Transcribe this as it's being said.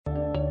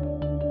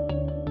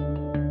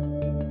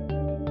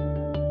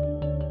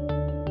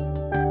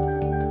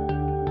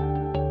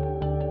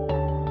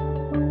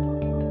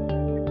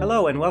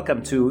Hello and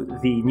welcome to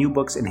the New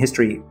Books in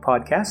History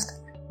podcast.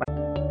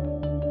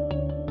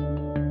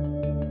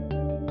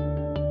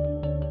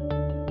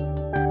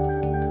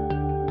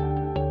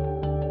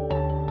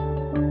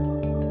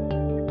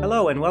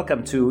 Hello and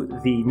welcome to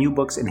the New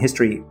Books in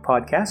History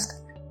podcast.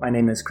 My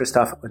name is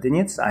Christoph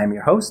Odinitz. I am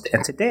your host,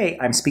 and today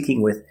I'm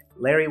speaking with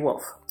Larry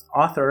Wolff,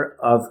 author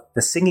of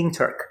The Singing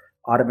Turk,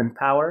 Ottoman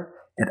Power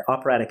and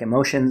Operatic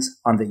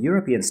Emotions on the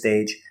European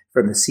Stage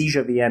from the Siege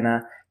of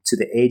Vienna to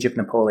the Age of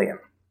Napoleon.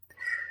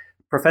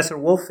 Professor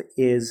Wolff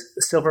is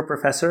Silver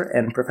Professor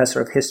and Professor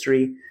of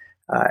History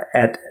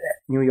at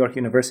New York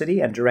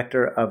University and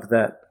Director of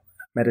the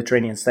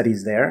Mediterranean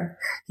Studies there.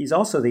 He's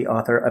also the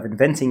author of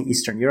Inventing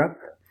Eastern Europe,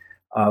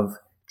 of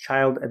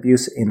Child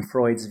Abuse in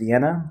Freud's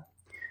Vienna,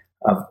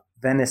 of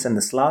Venice and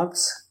the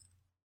Slavs,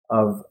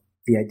 of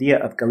The Idea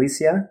of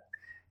Galicia,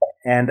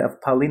 and of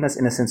Paulina's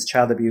Innocence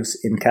Child Abuse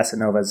in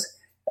Casanova's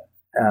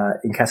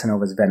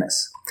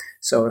Venice.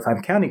 So if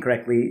I'm counting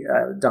correctly,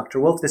 Dr.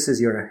 Wolff, this is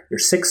your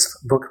sixth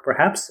book,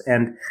 perhaps,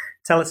 and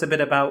tell us a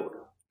bit about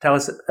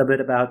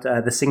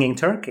The Singing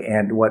Turk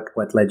and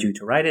what led you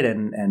to write it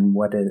and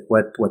what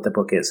the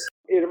book is.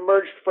 It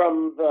emerged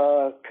from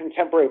the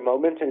contemporary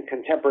moment and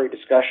contemporary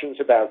discussions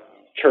about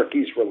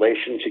Turkey's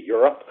relation to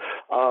Europe.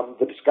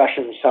 The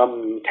discussion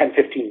some 10,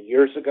 15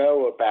 years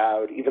ago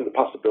about even the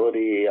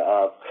possibility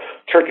of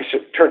Turkish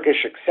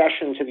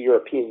accession to the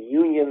European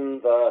Union,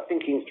 the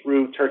thinking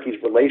through Turkey's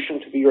relation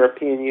to the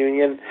European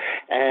Union,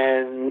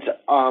 and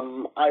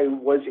I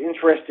was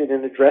interested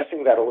in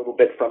addressing that a little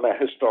bit from a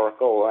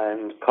historical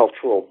and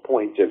cultural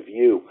point of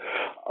view.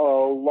 A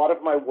lot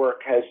of my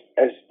work has,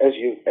 as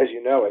you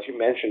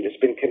mentioned, has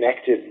been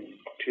connected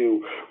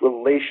to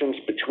relations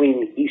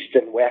between East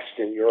and West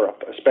in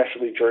Europe,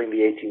 especially during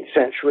the 18th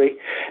century.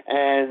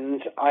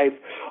 And I've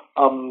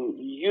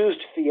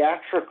used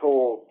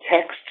theatrical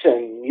texts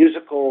and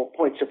musical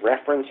points of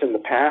reference in the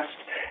past,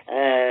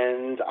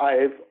 and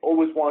I've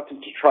always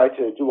wanted to try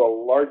to do a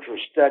larger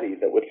study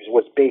that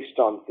was based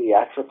on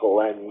theatrical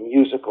and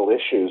musical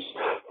issues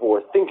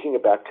for thinking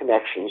about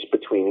connections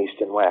between East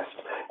and West.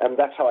 And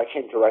that's how I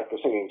came to write The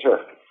Singing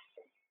Turk.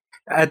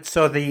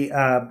 So the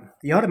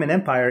Ottoman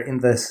Empire in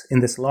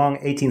this long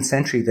 18th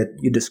century that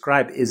you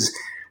describe is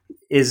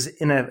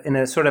in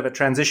a sort of a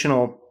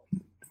transitional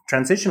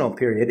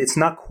period. It's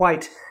not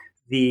quite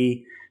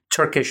the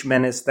Turkish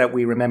menace that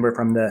we remember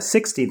from the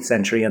 16th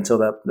century until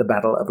the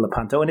Battle of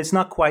Lepanto, and it's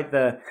not quite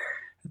the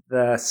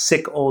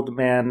sick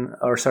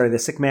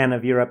man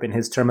of Europe in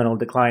his terminal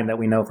decline that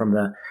we know from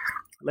the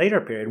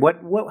later period.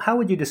 How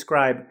would you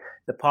describe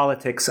the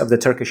politics of the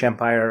Turkish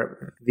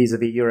Empire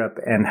vis-a-vis Europe,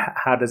 and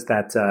how does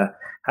that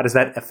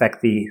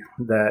affect the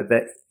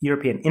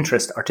European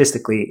interest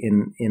artistically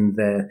in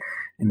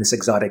this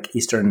exotic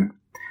Eastern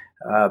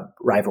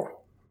rival?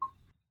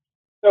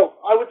 So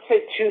I would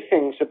say two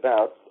things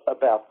about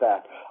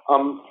that.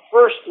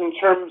 First, in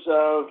terms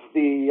of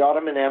the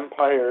Ottoman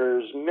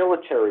Empire's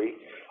military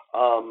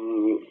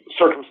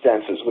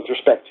circumstances with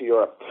respect to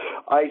Europe.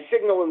 I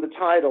signal in the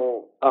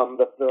title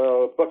that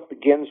the book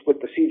begins with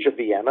the Siege of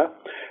Vienna,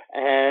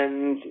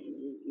 and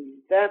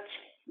that's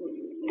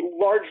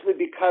largely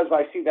because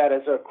I see that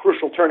as a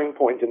crucial turning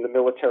point in the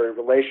military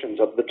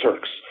relations of the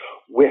Turks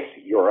with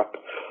Europe.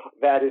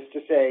 That is to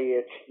say,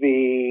 it's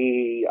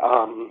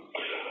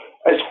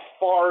as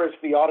far as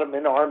the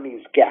Ottoman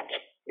armies get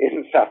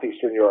in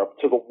southeastern Europe,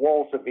 to the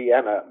walls of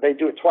Vienna. They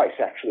do it twice,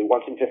 actually,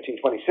 once in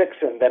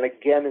 1526 and then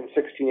again in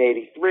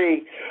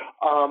 1683.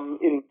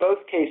 In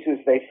both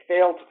cases, they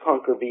failed to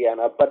conquer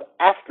Vienna, but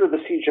after the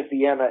Siege of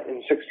Vienna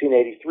in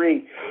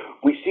 1683,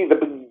 we see the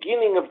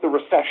beginning of the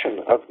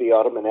recession of the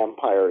Ottoman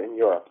Empire in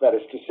Europe. That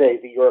is to say,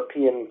 the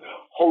European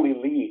Holy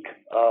League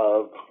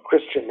of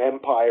Christian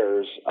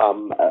empires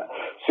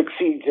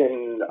succeeds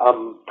in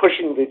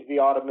pushing the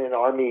Ottoman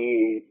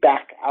army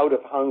back out of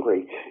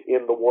Hungary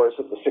in the wars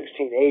of the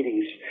 1680s.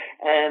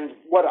 And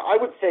what I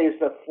would say is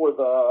that for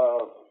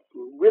the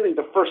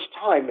first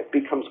time, it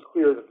becomes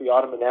clear that the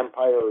Ottoman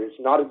Empire is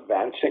not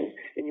advancing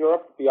in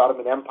Europe. The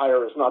Ottoman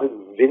Empire is not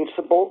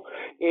invincible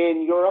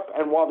in Europe.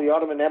 And while the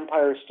Ottoman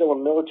Empire is still a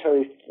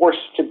military force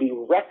to be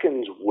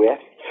reckoned with,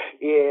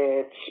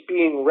 it's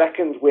being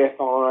reckoned with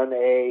on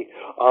a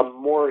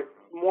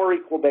more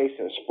equal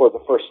basis for the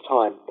first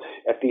time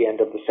at the end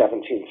of the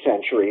 17th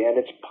century. And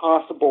it's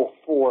possible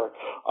for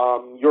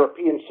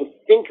Europeans to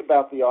think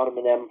about the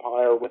Ottoman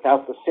Empire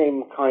without the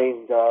same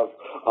kind of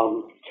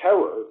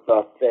terror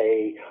that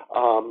they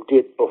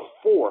did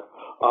before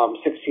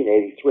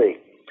 1683.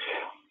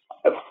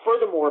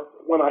 Furthermore,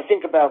 when I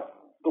think about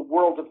the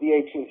world of the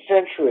 18th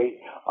century,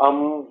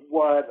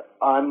 what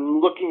I'm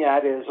looking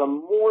at is a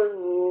more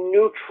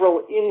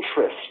neutral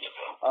interest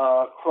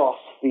across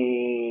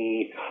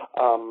the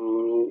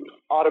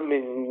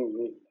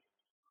Ottoman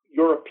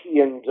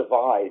European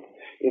divide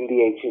in the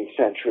 18th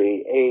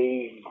century,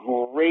 a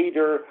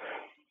greater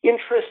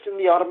interest in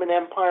the Ottoman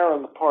Empire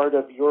on the part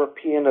of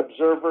European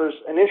observers,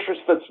 an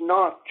interest that's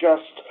not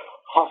just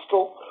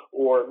hostile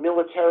or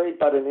military,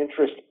 but an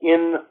interest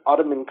in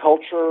Ottoman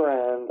culture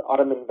and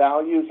Ottoman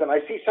values. And I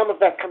see some of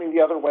that coming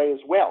the other way as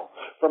well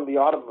from the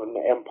Ottoman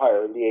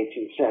Empire in the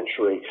 18th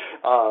century.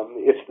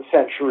 It's the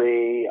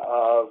century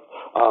of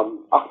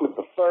Ahmed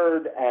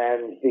III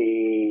and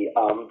the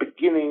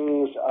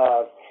beginnings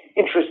of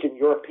interest in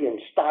European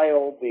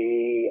style,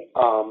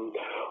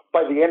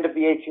 by the end of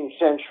the 18th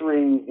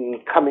century, the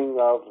coming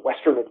of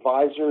Western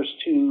advisors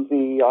to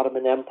the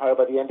Ottoman Empire.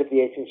 By the end of the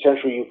 18th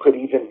century, you could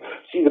even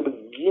see the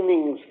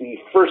beginnings, the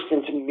first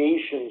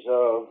intimations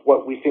of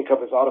what we think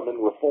of as Ottoman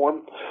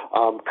reform,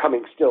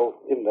 coming still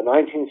in the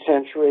 19th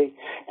century.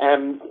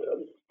 And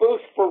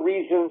both for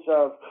reasons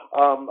of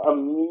a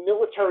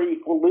military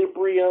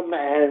equilibrium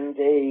and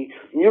a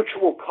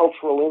mutual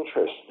cultural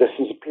interest. This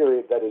is a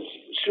period that is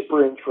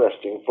super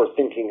interesting for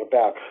thinking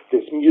about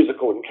this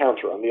musical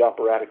encounter on the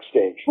operatic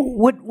stage.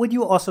 Would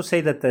you also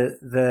say that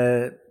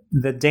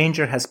the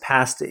danger has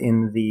passed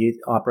in the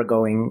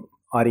opera-going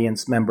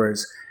audience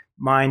members'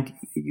 mind?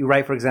 You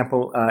write, for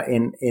example,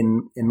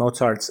 in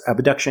Mozart's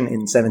Abduction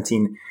in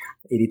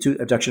 1782,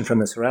 Abduction from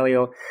the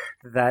Seraglio,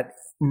 that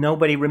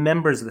nobody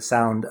remembers the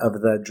sound of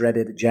the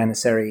dreaded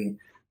Janissary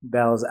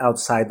bells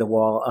outside the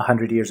wall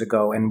 100 years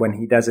ago. And when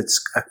he does,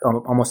 it's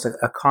almost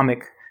a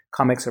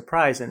comic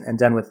surprise and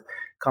done with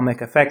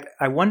comic effect.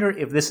 I wonder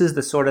if this is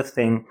the sort of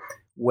thing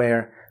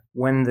where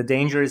when the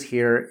danger is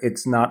here,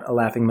 it's not a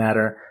laughing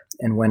matter.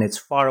 And when it's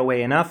far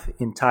away enough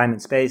in time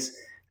and space,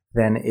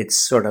 then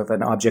it's sort of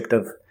an object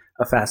of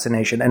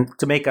fascination. And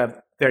to make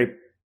a very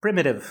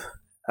primitive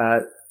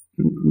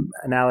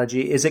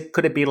analogy,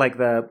 could it be like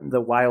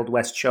the Wild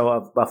West show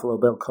of Buffalo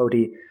Bill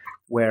Cody,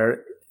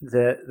 where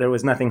there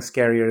was nothing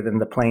scarier than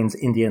the Plains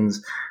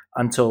Indians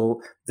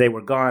until they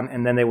were gone,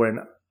 and then they were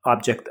an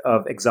object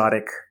of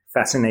exotic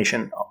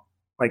fascination,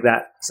 like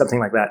that, something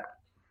like that?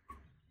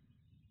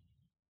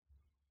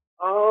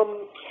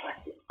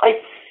 I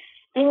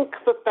think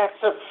that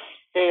that's a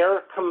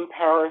fair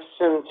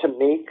comparison to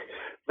make,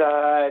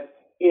 that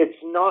it's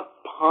not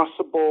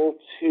possible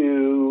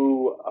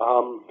to,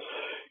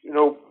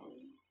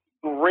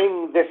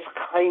 bring this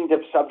kind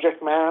of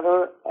subject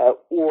matter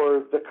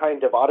or the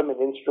kind of Ottoman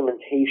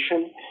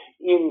instrumentation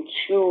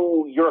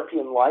into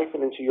European life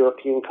and into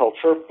European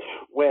culture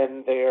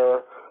when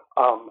they're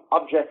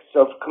objects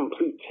of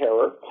complete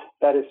terror.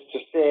 That is to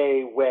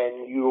say,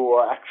 when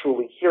you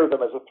actually hear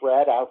them as a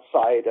threat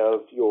outside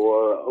of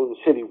your own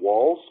city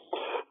walls.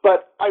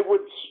 But I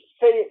would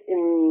say,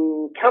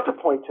 in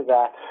counterpoint to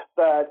that,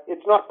 that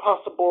it's not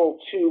possible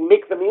to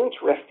make them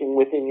interesting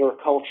within your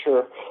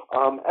culture,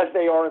 as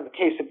they are in the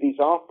case of these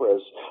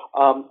operas,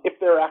 if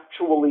they're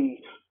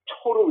actually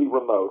totally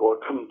remote or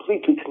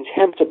completely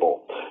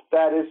contemptible.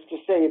 That is to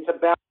say, it's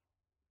about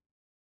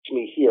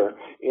me here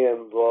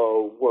in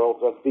the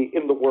world of the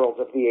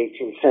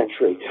 18th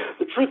century.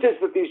 The truth is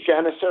that these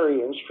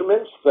Janissary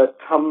instruments that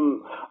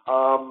come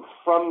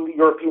from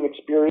European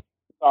experience,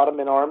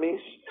 Ottoman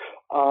armies,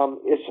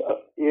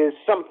 is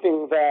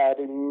something that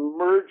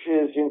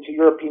emerges into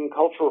European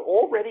culture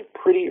already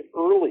pretty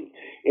early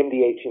in the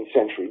 18th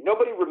century.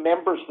 Nobody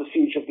remembers the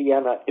Siege of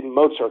Vienna in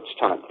Mozart's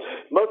time.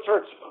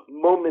 Mozart's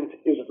moment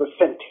is the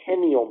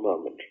centennial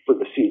moment for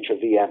the Siege of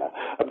Vienna.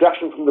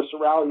 Abduction from the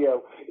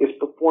Seraglio is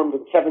performed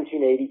in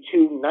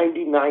 1782,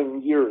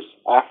 99 years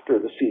after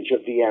the Siege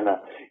of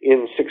Vienna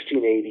in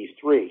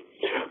 1683.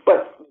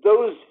 But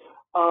those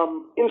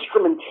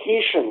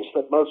instrumentations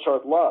that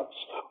Mozart loves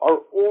are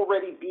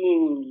already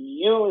being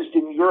used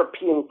in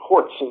European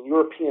courts and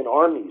European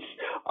armies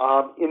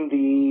in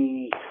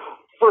the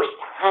first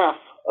half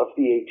of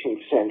the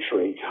 18th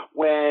century,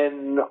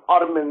 when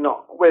Ottoman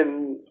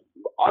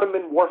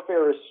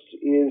warfare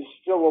is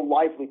still a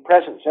lively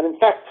presence. And in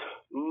fact,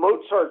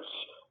 Mozart's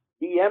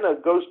Vienna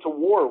goes to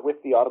war with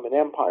the Ottoman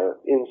Empire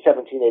in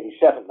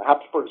 1787. The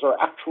Habsburgs are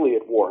actually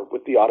at war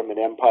with the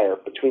Ottoman Empire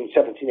between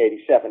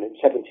 1787 and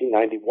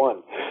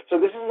 1791. So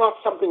this is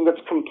not something that's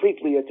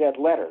completely a dead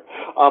letter.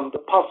 The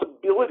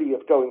possibility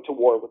of going to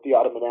war with the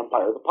Ottoman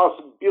Empire, the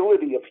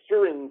possibility of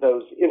hearing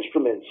those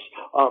instruments,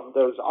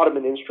 those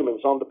Ottoman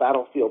instruments on the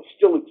battlefield,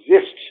 still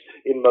exists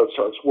in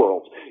Mozart's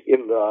world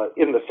in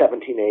the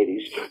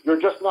 1780s. You're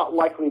just not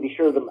likely to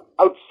hear them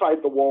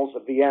outside the walls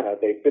of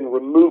Vienna. They've been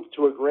removed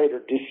to a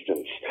greater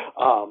distance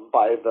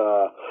by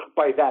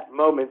that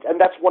moment, and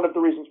that's one of the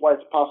reasons why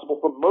it's possible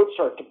for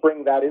Mozart to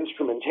bring that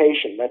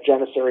instrumentation, that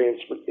Janissary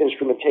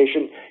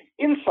instrumentation,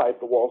 inside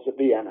the walls of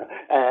Vienna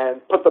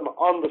and put them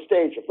on the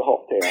stage of the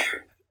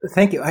Hoftheater.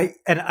 Thank you.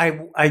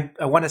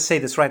 I want to say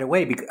this right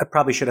away, because I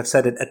probably should have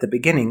said it at the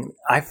beginning.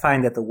 I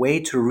find that the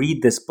way to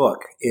read this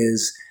book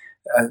is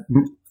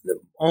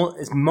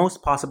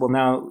most possible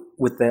now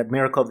with the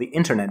miracle of the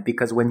internet,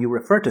 because when you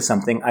refer to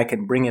something, I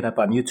can bring it up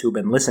on YouTube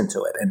and listen to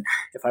it. And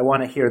if I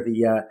want to hear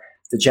the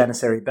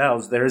Janissary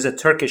bells, there is a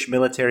Turkish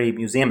military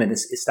museum in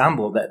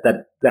Istanbul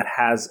that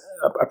has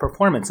a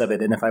performance of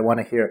it. And if I want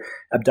to hear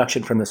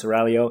Abduction from the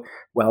Seraglio,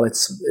 well,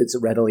 it's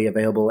readily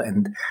available,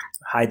 and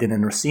Haydn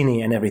and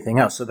Rossini and everything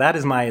else. So that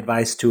is my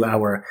advice to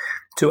our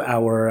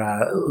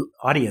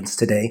audience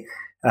today.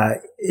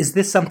 Is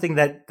this something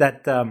that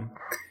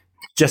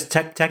just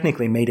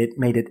technically made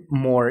it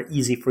more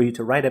easy for you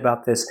to write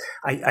about this?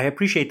 I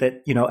appreciate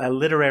that a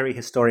literary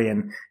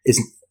historian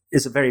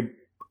is a very,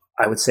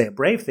 I would say, a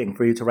brave thing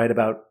for you to write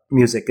about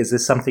music. Is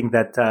this something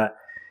that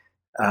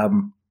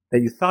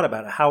that you thought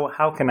about?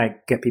 How can I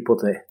get people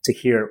to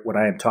hear what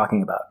I am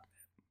talking about?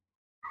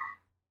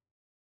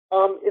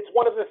 It's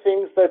one of the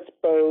things that's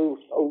both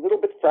a little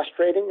bit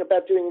frustrating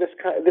about doing this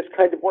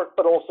kind of work,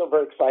 but also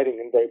very exciting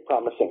and very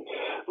promising.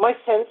 My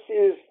sense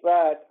is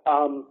that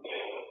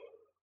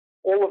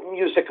all of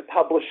music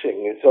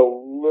publishing is a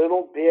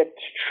little bit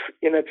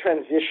in a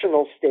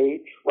transitional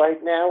stage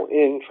right now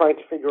in trying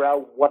to figure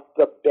out what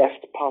the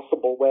best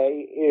possible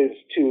way is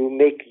to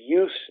make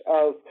use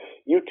of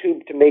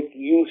YouTube, to make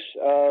use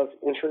of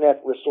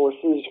internet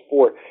resources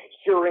for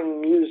hearing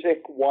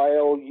music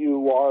while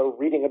you are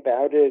reading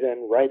about it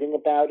and writing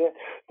about it.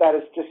 That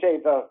is to say,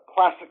 the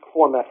classic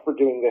format for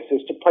doing this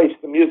is to place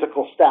the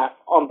musical staff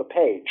on the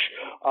page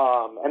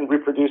and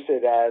reproduce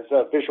it as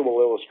a visual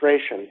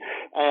illustration.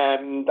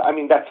 And I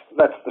mean, that's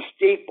the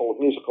staple of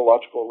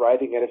musicological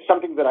writing, and it's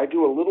something that I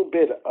do a little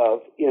bit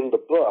of in the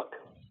book.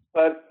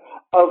 But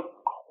of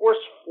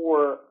course,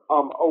 for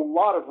a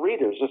lot of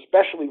readers,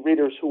 especially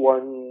readers who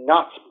are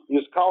not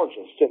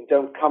musicologists and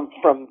don't come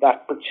from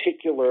that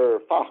particular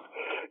fach,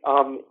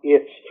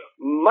 it's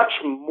much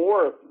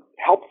more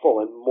helpful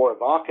and more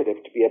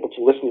evocative to be able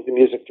to listen to the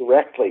music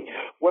directly.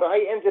 What I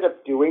ended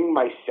up doing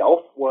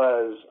myself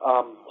was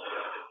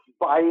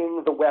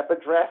buying the web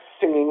address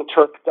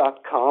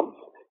singingturk.com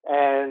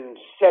and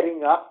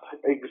setting up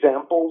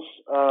examples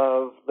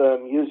of the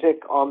music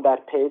on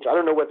that page. I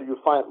don't know whether you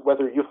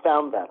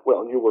found that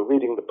while you were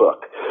reading the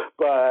book,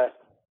 but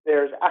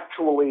there's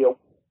actually a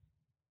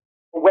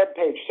web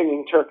page,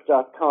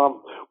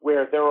 singingturk.com,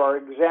 where there are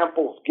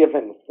examples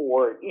given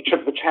for each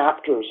of the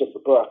chapters of the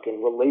book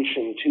in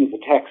relation to the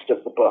text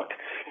of the book.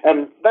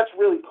 And that's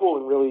really cool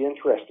and really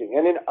interesting.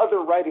 And in other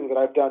writing that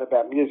I've done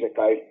about music,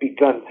 I've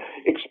begun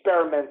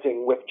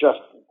experimenting with just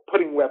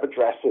putting web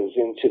addresses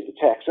into the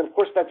text. And of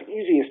course, that's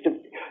easiest if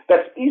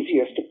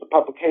the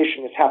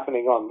publication is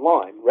happening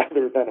online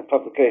rather than a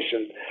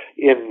publication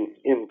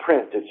in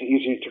print. It's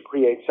easy to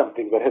create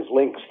something that has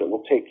links that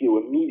will take you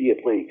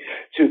immediately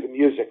to the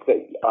music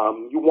that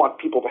you want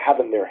people to have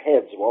in their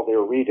heads while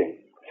they're reading.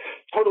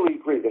 Totally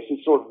agree. This is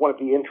sort of one of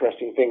the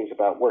interesting things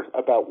about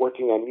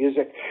working on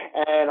music,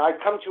 and I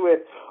come to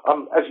it,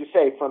 as you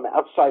say, from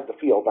outside the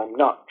field. I'm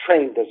not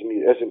trained as a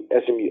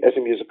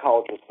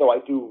musicologist, though I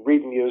do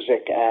read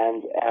music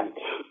and am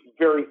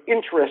very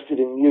interested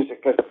in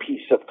music as a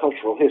piece of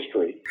cultural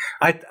history.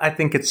 I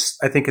think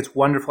it's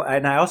wonderful,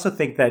 and I also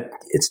think that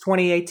it's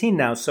 2018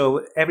 now,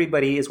 so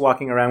everybody is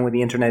walking around with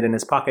the internet in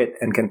his pocket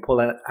and can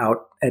pull it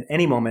out at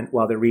any moment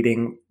while they're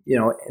reading,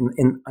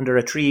 in under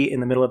a tree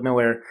in the middle of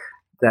nowhere.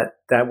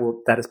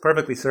 That is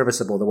perfectly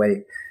serviceable the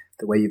way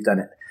you've done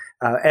it.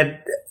 And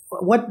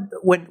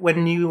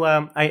when you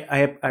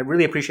I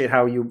really appreciate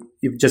how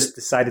you've just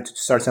decided to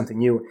start something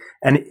new,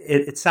 and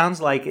it sounds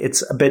like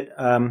it's a bit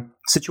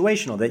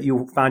situational, that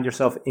you found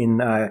yourself in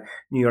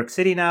New York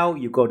City now.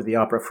 You go to the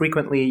opera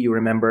frequently. You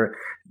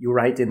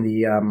write in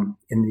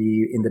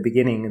the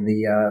beginning in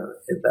the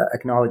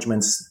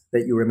acknowledgments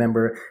that you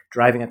remember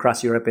driving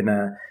across Europe in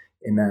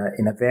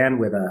a van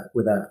with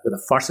a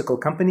farcical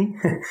company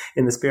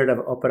in the spirit of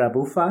opera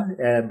buffa,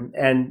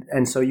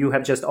 and so you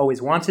have just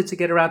always wanted to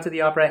get around to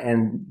the opera,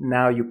 and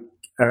now you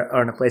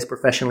are in a place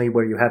professionally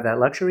where you have that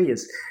luxury.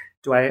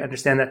 Do I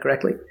understand that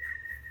correctly?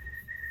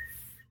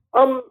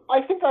 I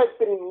think I've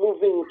been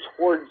moving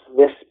towards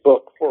this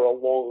book for a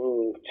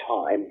long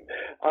time.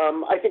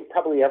 I think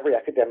probably every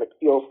academic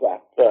feels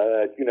that.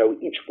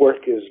 Each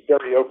work is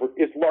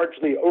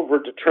largely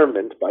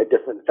overdetermined by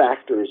different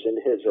factors in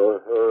his or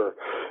her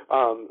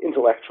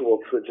intellectual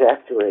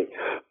trajectory.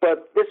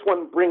 But this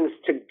one brings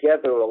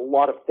together a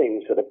lot of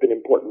things that have been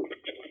important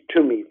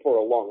to me for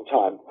a long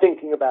time.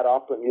 Thinking about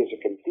opera music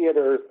and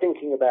theater,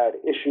 thinking about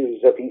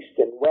issues of East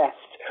and West,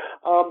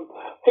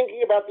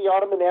 thinking about the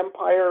Ottoman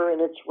Empire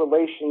and its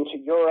relation to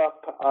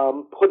Europe,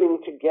 putting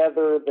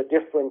together the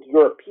different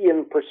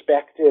European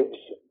perspectives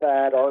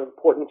that are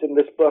important in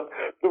this book.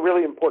 The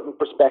really important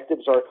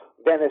perspectives are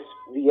Venice,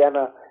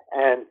 Vienna,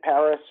 and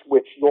Paris,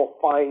 which you'll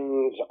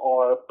find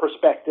are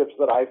perspectives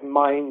that I've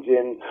mined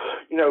in,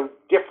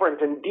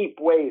 different and deep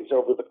ways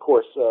over the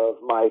course of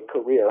my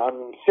career.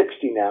 I'm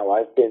 60 now.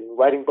 I've been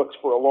writing books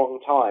for a long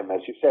time.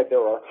 As you said, there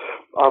are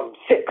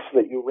 6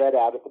 that you read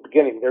out at the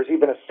beginning. There's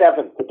even a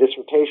 7th, a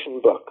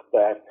dissertation book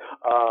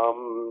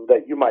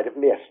that you might have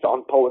missed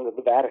on Poland and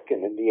the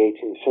Vatican in the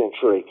 18th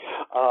century.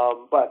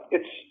 But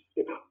it's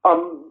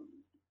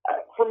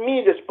for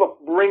me, this book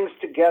brings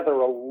together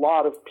a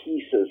lot of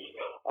pieces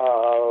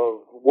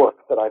of work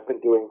that I've been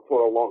doing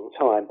for a long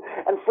time.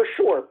 And for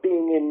sure,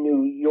 being in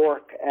New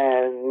York,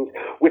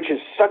 which is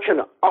such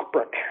an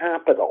opera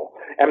capital,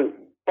 and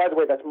by the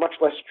way, that's much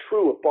less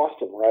true of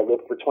Boston, where I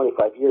lived for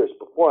 25 years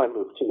before I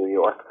moved to New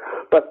York.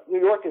 But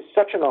New York is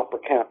such an opera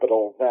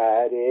capital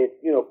that it,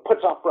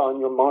 puts opera on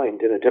your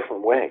mind in a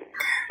different way.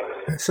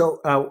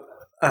 So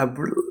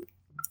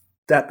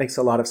that makes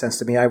a lot of sense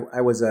to me.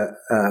 I was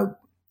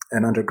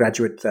an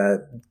undergraduate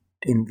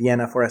in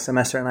Vienna for a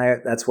semester,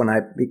 and that's when I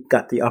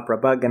got the opera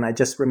bug. And I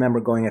just remember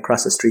going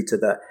across the street to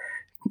the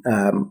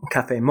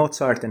Cafe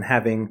Mozart and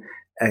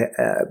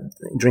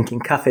drinking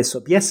Cafe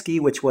Sobieski,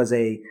 which was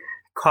a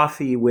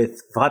coffee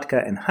with vodka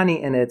and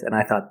honey in it. And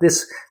I thought,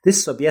 this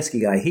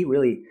Sobieski guy, he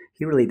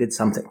really did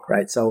something,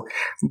 right? So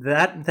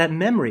that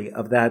memory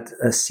of that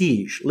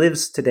siege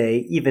lives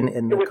today, even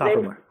in the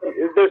coffee bar.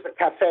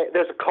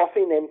 There's a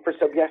coffee named for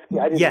Sobieski.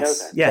 I didn't know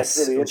that.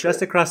 Yes. Really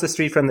just across the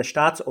street from the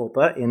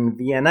Staatsoper in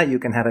Vienna, you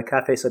can have a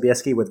Cafe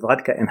Sobieski with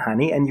vodka and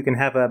honey, and you can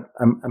have a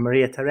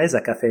Maria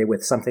Teresa cafe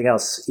with something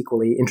else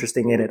equally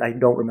interesting in it. I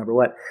don't remember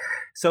what.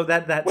 So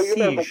that siege. You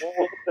know, the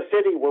walls of the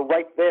city were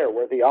right there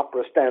where the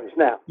opera stands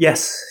now.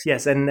 Yes,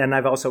 and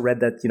I've also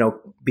read that,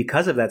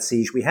 because of that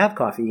siege, we have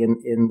coffee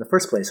in the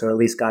first place, or at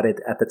least got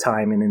it at the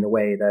time and in the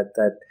way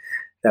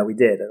that we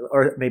did,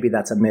 or maybe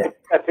that's a myth.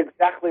 That's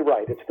exactly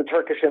right. It's the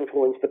Turkish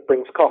influence that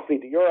brings coffee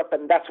to Europe,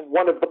 and that's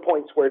one of the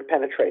points where it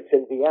penetrates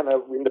in Vienna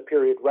in the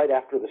period right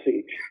after the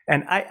siege.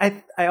 And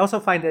I also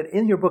find that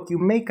in your book you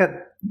make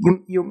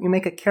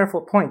a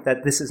careful point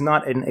that this is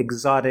not an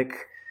exotic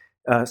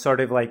sort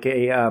of like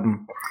a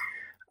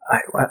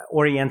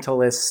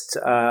Orientalist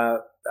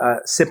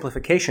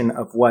simplification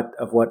of what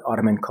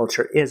Ottoman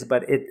culture is,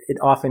 but it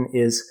often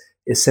is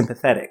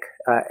sympathetic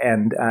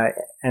and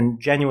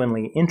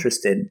genuinely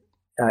interested.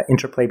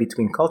 Interplay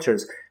between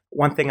cultures.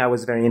 One thing I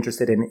was very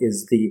interested in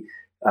is the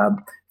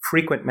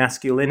frequent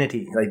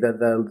masculinity, like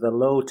the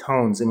low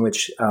tones in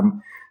which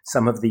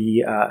some of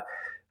the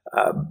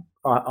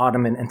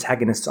Ottoman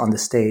antagonists on the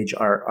stage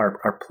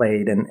are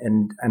played,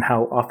 and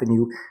how often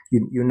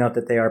you note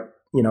that they are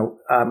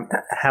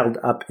held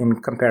up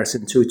in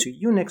comparison to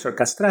eunuchs or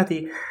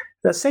castrati.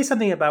 Say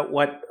something about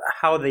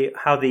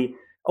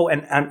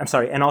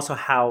and also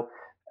how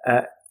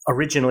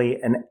originally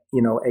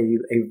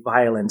a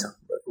violent,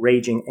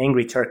 raging,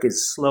 angry Turk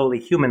is slowly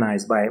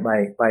humanized by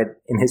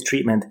in his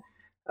treatment,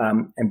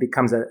 and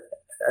becomes a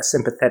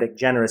sympathetic,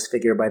 generous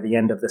figure by the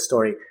end of the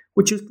story.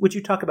 Would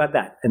you talk about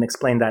that and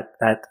explain that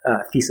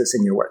thesis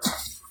in your work?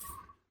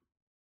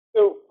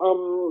 So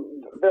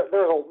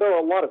there are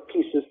a lot of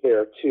pieces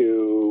there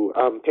to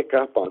pick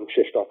up on,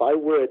 Krzysztof. I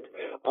would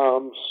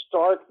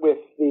start with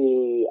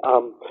the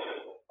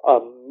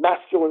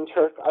masculine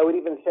Turk. I would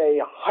even say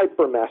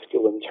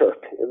hyper-masculine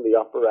Turk in the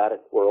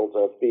operatic world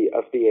of the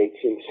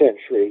 18th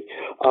century.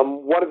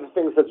 One of the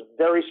things that's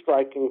very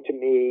striking to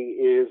me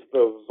is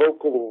the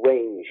vocal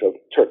range of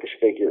Turkish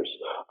figures,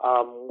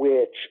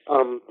 which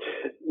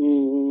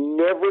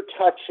never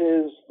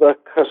touches the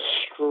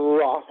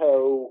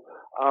castrato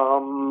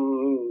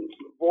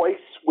voice,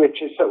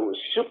 which is so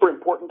super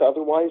important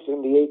otherwise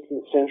in the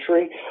 18th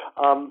century.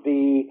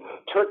 The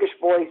Turkish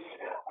voice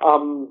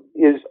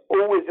is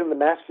always in the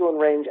masculine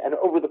range, and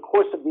over the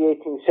course of the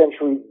 18th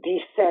century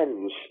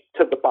descends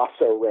to the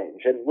basso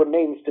range and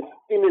remains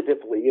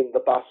definitively in the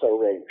basso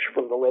range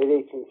from the late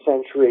 18th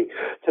century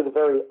to the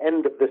very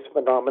end of this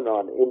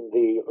phenomenon in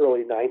the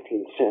early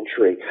 19th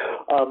century.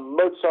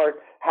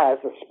 Mozart has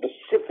a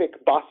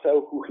specific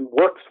basso who he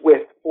works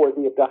with for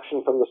the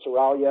abduction from the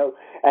Seraglio,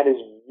 and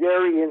is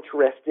very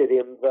interested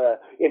in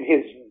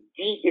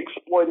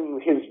exploiting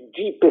his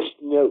deepest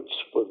notes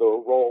for the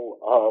role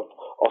of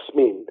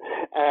Osmin.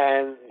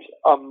 And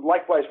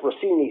likewise,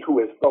 Rossini, who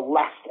is the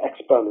last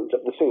exponent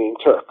of the singing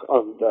Turk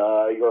on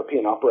the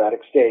European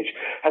operatic stage,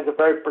 has a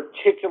very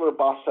particular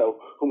basso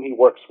whom he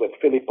works with,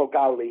 Filippo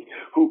Galli,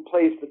 who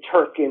plays the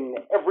Turk in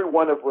every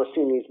one of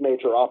Rossini's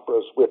major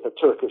operas with a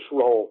Turkish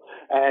role.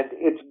 And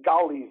it's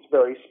Galli's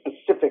very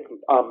specific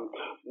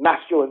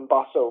masculine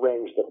basso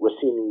range that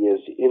Rossini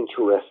is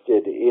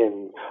interested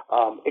in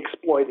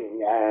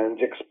exploiting and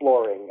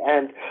exploring.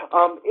 And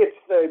it's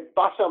the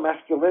basso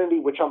masculinity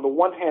which on the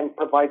one hand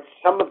provides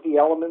some of the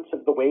elements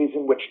of the ways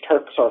in which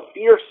Turks are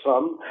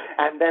fearsome,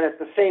 and then at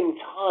the same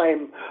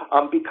time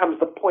becomes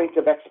the point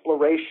of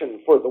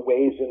exploration for the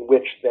ways in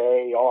which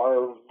they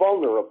are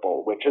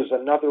vulnerable, which is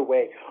another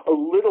way a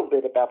little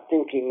bit about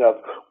thinking of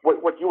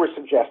what you were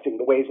suggesting,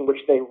 the ways in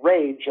which they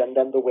rage, and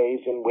then the ways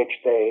in which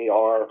they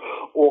are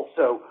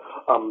also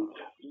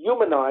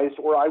humanized,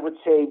 or I would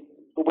say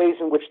the ways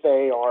in which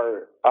they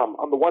are,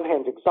 on the one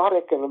hand,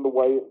 exotic, and on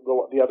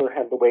the other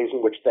hand, the ways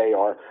in which they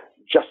are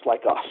just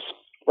like us,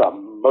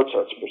 from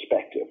Mozart's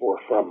perspective or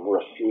from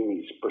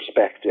Rossini's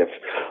perspective.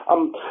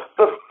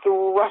 The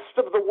thrust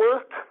of the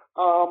work,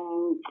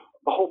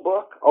 the whole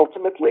book,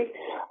 ultimately,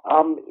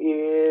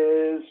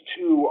 is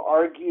to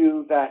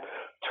argue that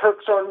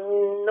Turks are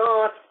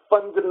not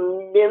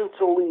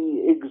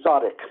fundamentally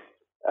exotic,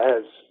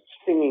 as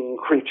singing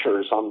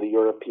creatures on the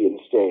European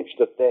stage,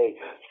 that they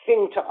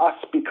sing to us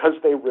because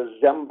they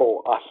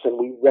resemble us and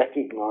we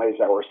recognize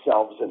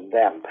ourselves in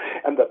them.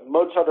 And that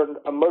Mozart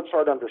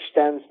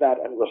understands that,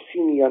 and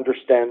Rossini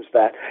understands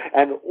that,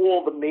 and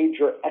all the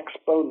major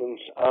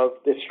exponents of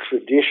this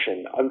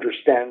tradition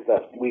understand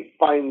that we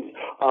find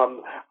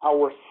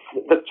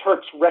the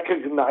Turks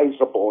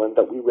recognizable and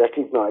that we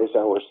recognize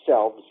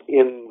ourselves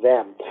in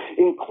them,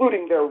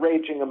 including their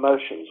raging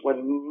emotions.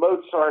 When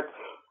Mozart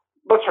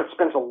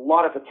spends a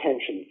lot of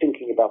attention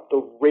thinking about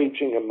the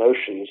raging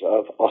emotions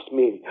of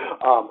Osmin,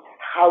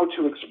 how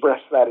to express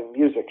that in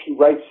music. He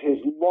writes his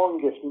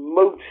longest,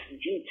 most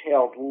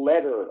detailed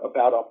letter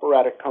about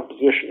operatic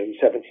composition in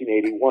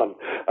 1781,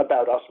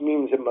 about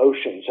Osmin's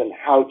emotions and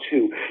how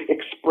to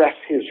express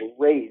his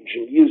rage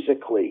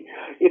musically.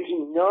 It's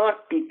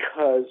not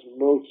because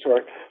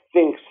Mozart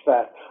thinks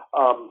that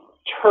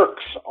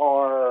Turks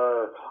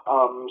are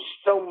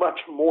so much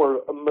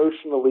more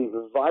emotionally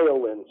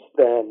violent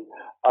than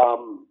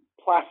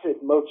Placid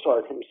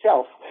Mozart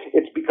himself.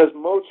 It's because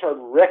Mozart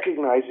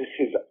recognizes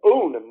his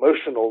own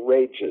emotional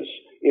rages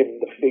in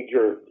the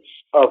figures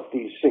of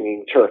these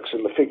singing Turks,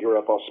 in the figure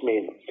of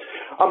Osmin.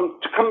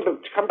 To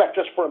come back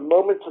just for a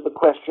moment to the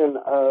question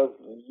of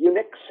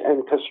eunuchs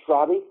and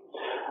castrati,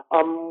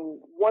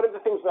 one of the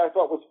things that I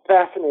thought was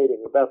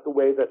fascinating about the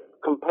way that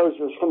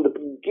composers from the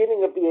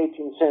beginning of the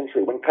 18th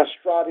century, when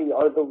castrati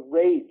are the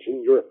rage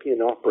in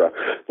European opera,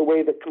 the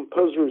way that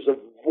composers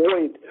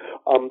avoid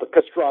the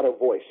castrato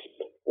voice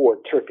or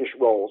Turkish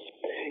roles,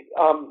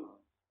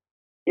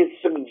 is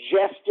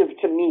suggestive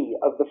to me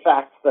of the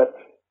fact that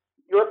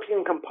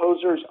European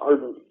composers are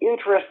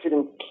interested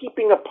in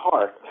keeping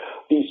apart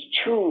these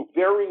two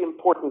very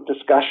important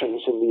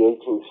discussions in the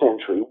 18th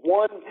century.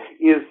 One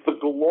is the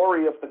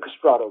glory of the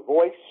castrato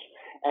voice,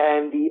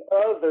 and the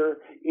other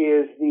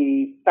is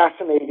the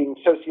fascinating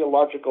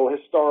sociological,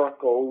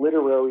 historical,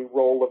 literary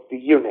role of the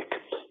eunuch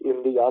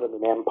in the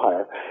Ottoman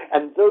Empire.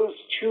 And those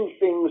two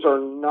things are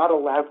not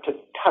allowed to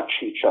touch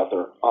each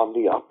other on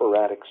the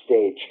operatic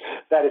stage.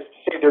 That is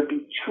to say, there'd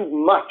be too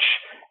much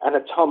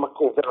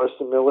anatomical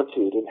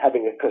verisimilitude in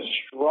having a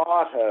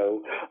castrato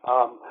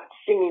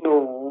singing a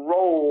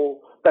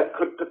role that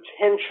could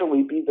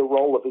potentially be the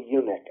role of a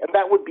eunuch. And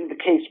that would be the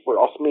case for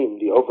Osmin,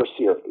 the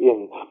overseer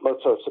in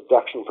Mozart's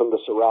Abduction from the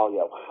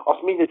Seraglio.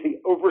 Osmin is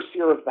the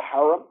overseer of the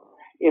harem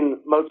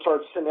in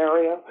Mozart's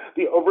scenario.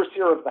 The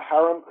overseer of the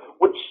harem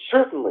would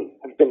certainly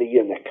have been a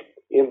eunuch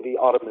in the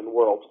Ottoman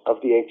world of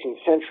the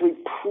 18th century.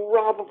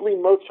 Probably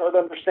Mozart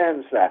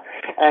understands that.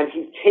 And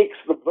he takes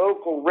the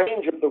vocal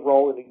range of the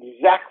role in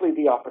exactly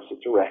the opposite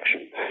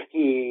direction.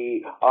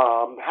 He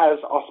has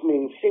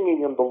Osmin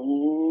singing in the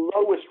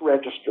lowest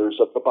registers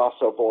of the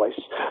basso voice,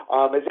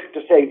 as if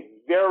to say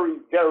very,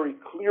 very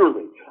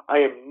clearly, I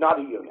am not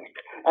a eunuch.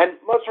 And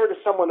Mozart is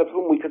someone of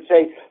whom we could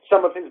say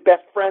some of his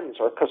best friends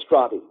are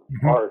castrati,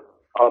 are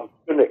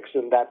eunuchs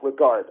in that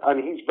regard. I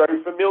mean, he's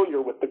very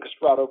familiar with the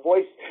castrato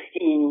voice.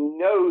 He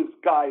knows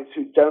guys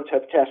who don't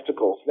have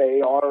testicles. They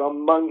are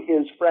among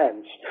his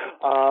friends.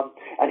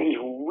 And he's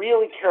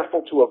really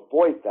careful to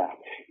avoid that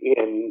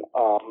in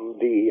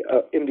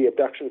the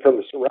Abduction from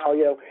the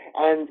Seraglio,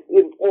 and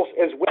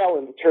as well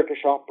in the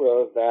Turkish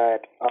opera that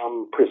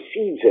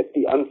precedes it,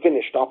 the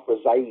unfinished opera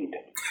Zaid.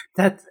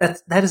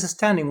 That is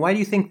astounding. Why do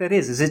you think that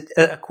is? Is it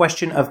a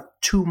question of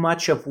too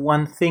much of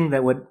one thing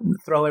that would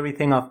throw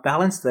everything off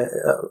balance?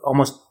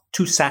 Almost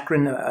too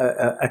saccharine,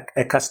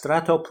 a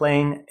castrato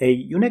playing a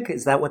eunuch?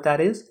 Is that what that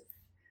is?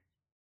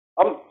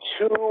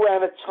 Too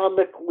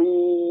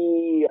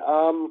anatomically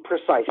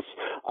precise.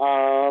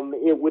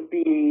 It would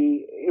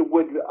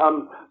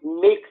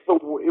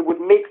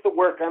make the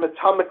work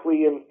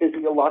anatomically and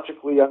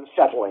physiologically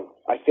unsettling,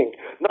 I think.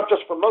 Not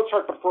just for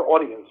Mozart, but for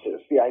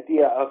audiences. The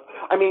idea of,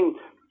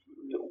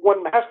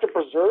 one has to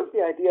preserve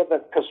the idea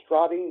that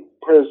castrati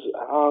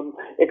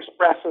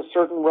express a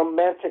certain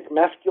romantic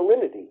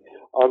masculinity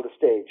on the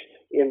stage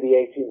in the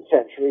 18th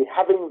century.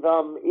 Having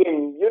them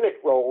in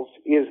eunuch roles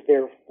is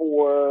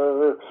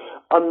therefore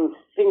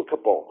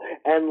unthinkable.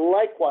 And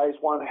likewise,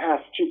 one has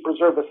to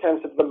preserve a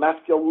sense of the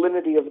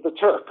masculinity of the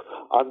Turk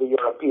on the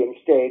European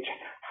stage.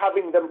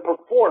 Having them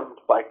performed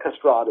by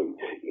castrati,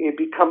 it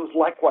becomes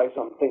likewise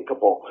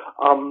unthinkable.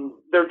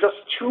 They're just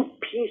two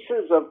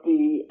pieces of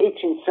the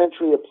 18th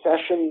century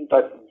obsession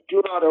that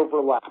do not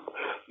overlap.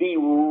 The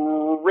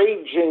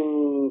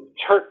raging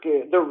Turk,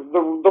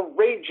 the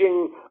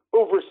raging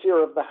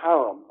overseer of the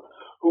harem,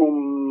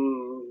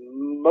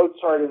 whom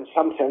Mozart in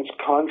some sense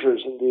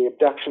conjures in the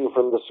Abduction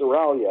from the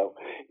Seraglio,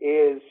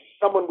 is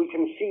someone we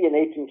can see in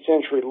 18th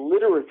century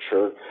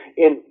literature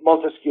in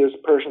Montesquieu's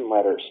Persian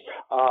letters,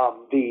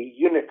 the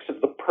eunuchs of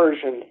the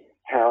Persian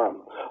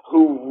harem,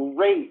 who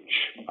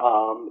rage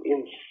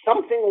in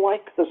something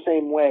like the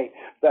same way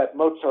that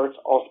Mozart's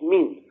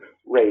Osmin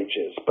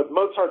rages. But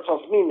Mozart's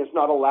Osmin is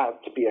not allowed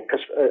to be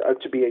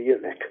a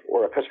eunuch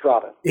or a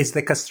castrato. Is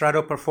the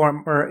castrato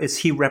performer, is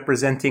he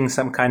representing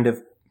some kind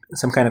of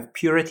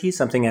purity,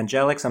 something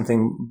angelic,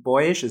 something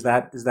boyish? Is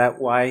that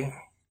why?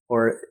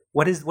 Or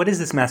what is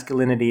this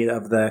masculinity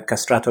of the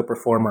castrato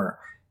performer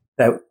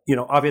that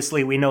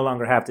obviously we no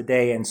longer have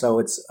today, and so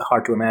it's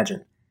hard to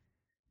imagine.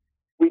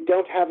 We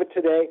don't have it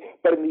today,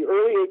 but in the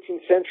early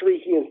 18th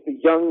century, he is the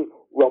young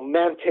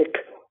romantic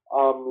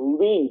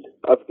lead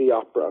of the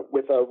opera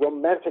with a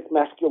romantic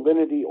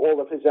masculinity all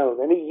of his own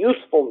and a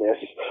youthfulness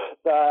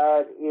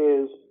that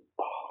is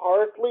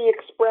partly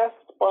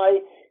expressed by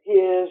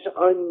his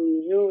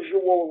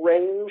unusual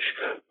range,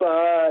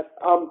 but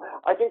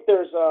I think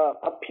there's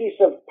a piece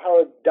of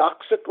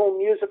paradoxical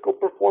musical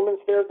performance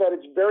there that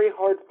it's very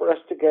hard for us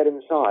to get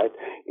inside,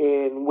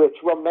 in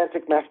which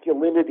romantic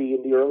masculinity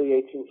in the early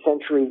 18th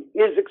century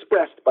is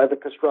expressed by the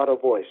castrato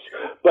voice,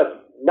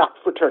 but not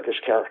for Turkish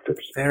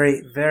characters.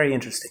 Very, very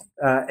interesting.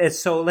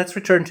 So let's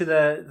return to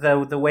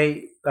the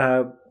way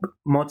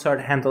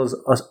Mozart handles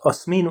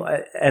Osmin,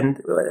 and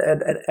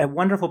a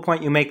wonderful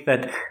point you make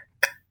that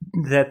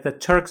the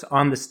Turks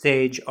on the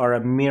stage are a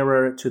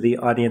mirror to the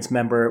audience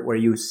member, where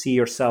you see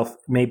yourself,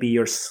 maybe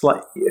you're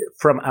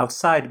from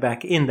outside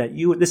back in, that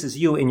this is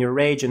you in your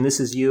rage, and this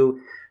is you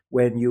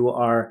when you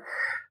are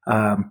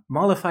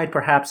mollified,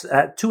 perhaps.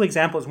 Two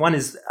examples. One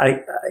is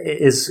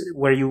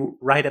where you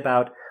write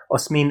about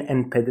Osmin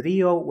and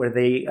Pedrillo, where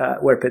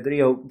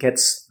Pedrillo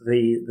gets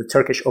the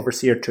Turkish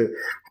overseer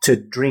to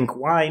drink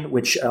wine,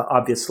 which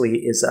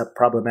obviously is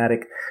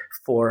problematic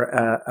for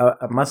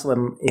a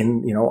Muslim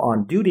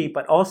on duty,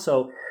 but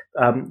also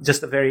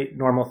just a very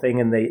normal thing.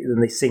 And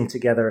they sing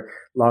together,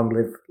 "Long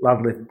live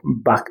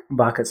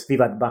Bacchus,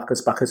 vivat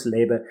Bacchus, Bacchus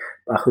lebe,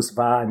 Bacchus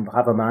va, and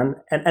brava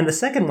man." And the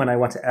second one I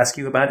want to ask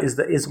you about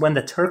is when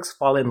the Turks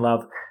fall in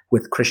love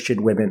with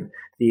Christian women.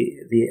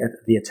 The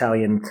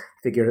Italian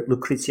figure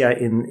Lucrezia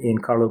in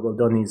Carlo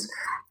Goldoni's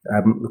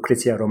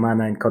Lucrezia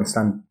Romana in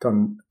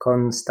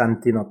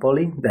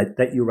Constantinopoli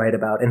that you write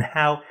about, and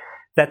how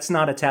that's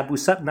not a taboo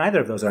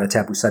neither of those are a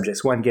taboo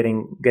subjects. One,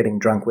 getting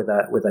drunk with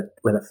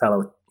a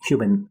fellow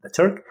human, the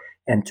Turk,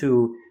 and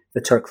two,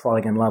 the Turk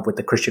falling in love with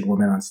the Christian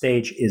woman on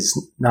stage is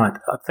not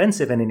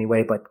offensive in any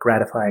way, but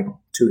gratifying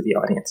to the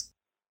audience.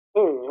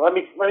 Let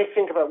me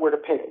think about where to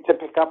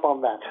pick up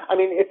on that. I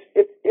mean, it's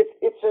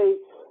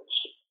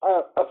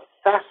a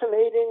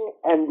fascinating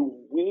and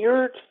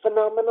weird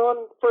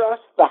phenomenon for us,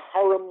 the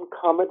harem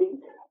comedy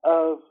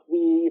of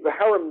the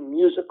harem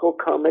musical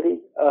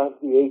comedy of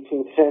the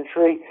 18th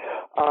century.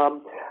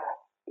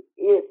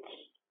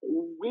 It's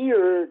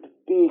weird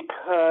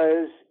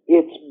because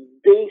it's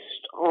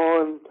based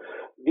on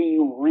the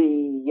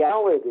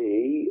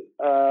reality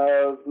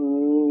of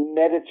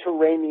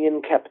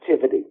Mediterranean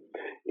captivity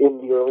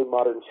in the early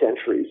modern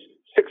centuries,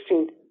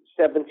 16th,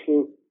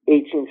 17th,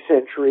 18th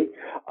century.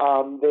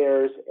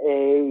 There's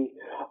a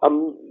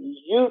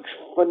huge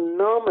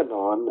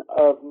phenomenon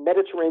of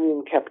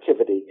Mediterranean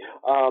captivity.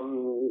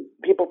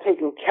 People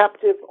taken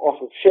captive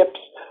off of ships,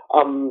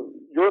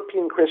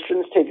 European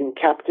Christians taken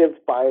captive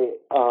by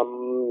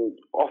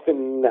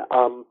often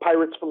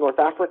pirates from North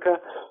Africa,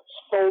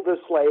 sold as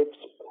slaves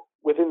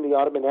within the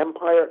Ottoman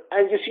Empire,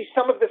 and you see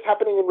some of this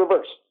happening in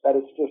reverse. That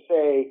is to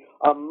say,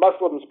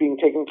 Muslims being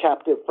taken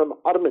captive from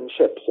Ottoman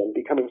ships and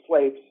becoming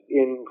slaves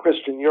in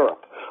Christian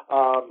Europe.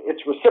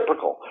 It's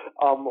reciprocal,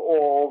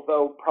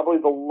 although probably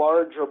the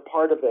larger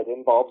part of it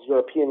involves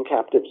European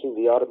captives in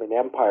the Ottoman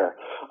Empire.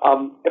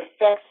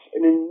 Affects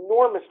an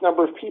enormous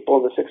number of people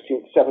in the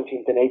 16th,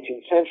 17th, and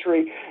 18th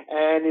century,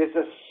 and is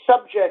a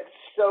subject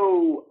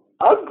so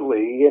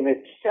ugly in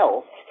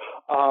itself,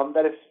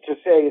 that is to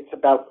say, it's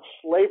about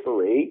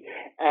slavery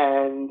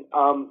and,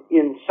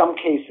 in some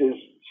cases,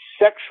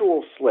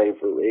 sexual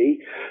slavery,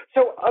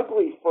 so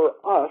ugly for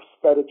us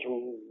that it's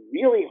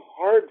really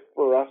hard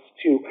for us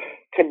to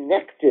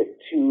connect it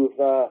to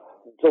the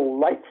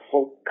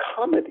delightful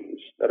comedies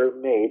that are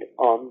made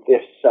on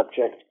this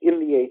subject in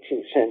the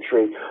 18th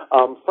century,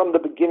 from the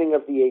beginning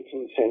of the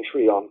 18th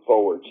century on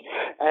forwards.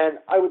 And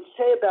I would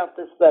say about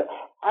this that,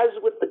 as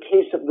with the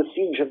case of the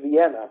Siege of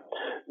Vienna,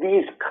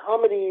 these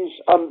comedies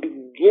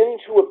begin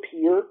to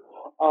appear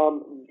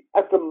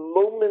at the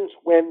moment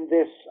when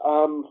this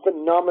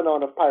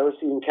phenomenon of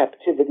piracy and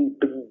captivity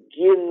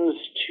begins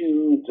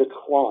to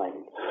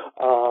decline.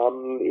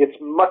 It's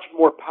much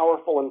more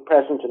powerful and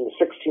present in the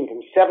 16th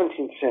and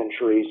 17th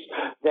centuries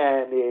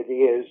than it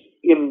is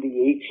in the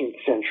 18th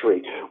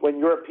century, when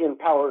European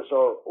powers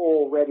are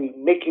already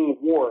making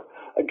war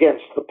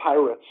against the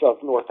pirates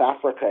of North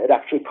Africa. It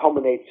actually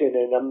culminates in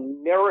an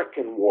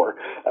American war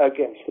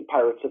against the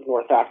pirates of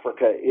North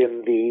Africa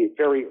in the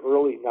very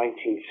early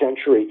 19th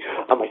century.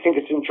 I think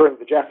it's during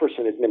the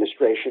Jefferson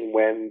administration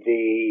when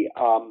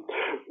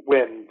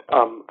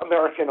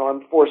American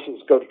armed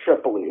forces go to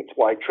Tripoli. It's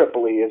why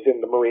Tripoli is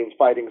in the Marines'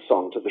 fighting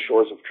song, "To the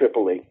Shores of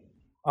Tripoli."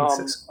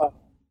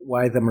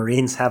 Why the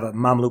Marines have a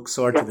Mamluk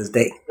sword to this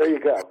day. There you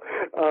go.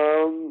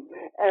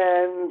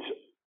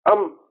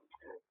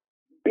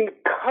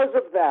 Because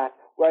of that,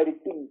 right,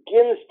 it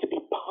begins to be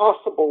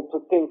possible to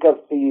think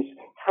of these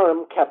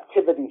harem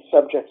captivity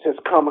subjects as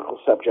comical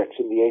subjects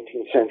in the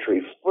 18th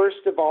century,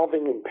 first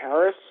evolving in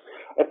Paris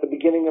at the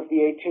beginning of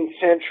the 18th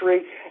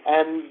century,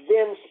 and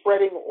then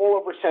spreading all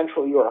over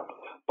Central Europe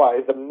by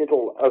the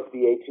middle of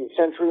the 18th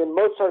century, and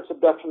Mozart's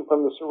Abduction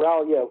from the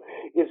Seraglio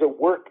is a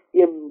work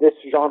in this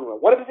genre.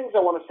 One of the things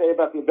I want to say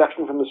about the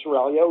Abduction from the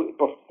Seraglio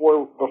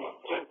before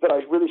that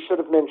I really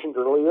should have mentioned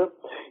earlier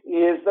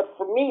is that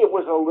for me it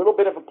was a little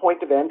bit of a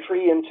point of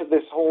entry into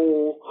this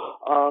whole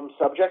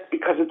subject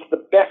because it's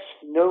the best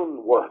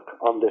known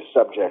work on this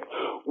subject.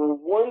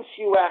 Once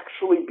you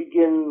actually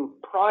begin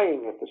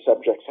prying at the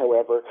subjects,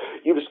 however,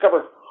 you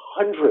discover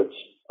hundreds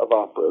of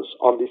operas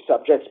on these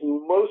subjects,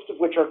 most of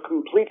which are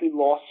completely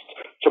lost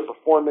to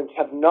performance,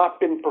 have not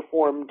been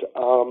performed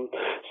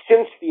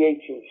since the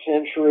 18th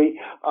century,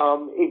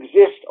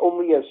 exist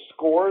only as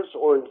scores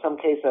or in some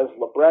cases as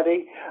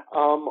libretti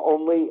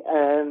only,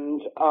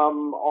 and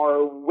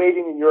are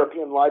waiting in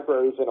European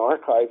libraries and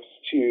archives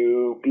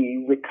to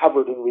be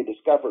recovered and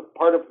rediscovered.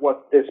 Part of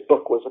what this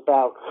book was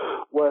about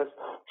was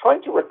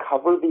trying to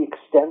recover the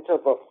extent of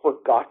a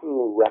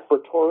forgotten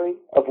repertory,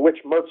 of which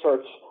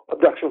Mozart's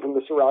Abduction from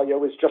the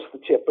Seraglio is just the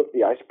tip of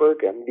the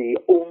iceberg and the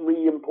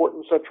only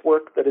important such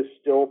work that is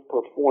still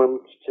performed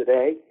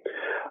today.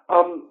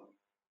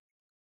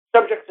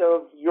 Subject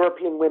of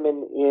European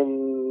women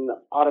in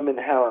Ottoman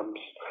harems.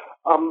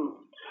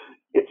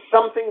 It's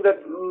something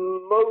that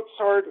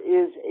Mozart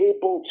is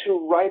able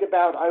to write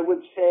about, I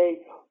would say,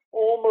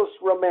 almost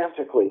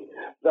romantically.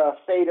 The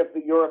fate of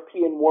the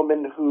European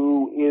woman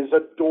who is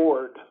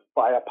adored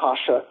by a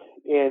pasha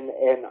in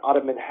an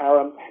Ottoman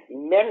harem,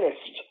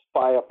 menaced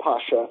by a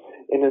pasha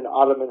in an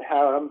Ottoman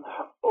harem,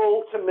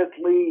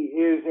 ultimately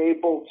is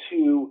able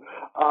to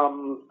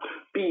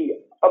be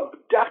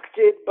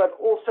abducted but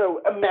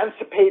also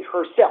emancipate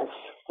herself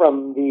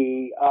from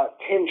the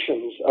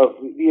attentions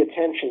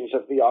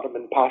of the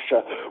Ottoman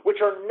pasha,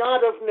 which are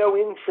not of no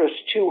interest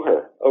to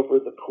her over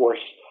the course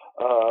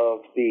of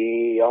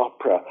the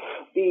opera.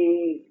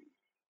 The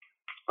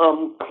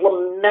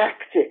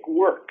climactic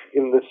work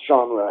in this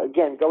genre,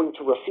 again, going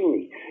to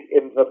Rossini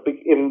in the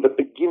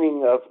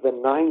beginning of the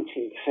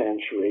 19th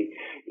century,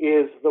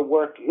 is the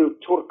work Il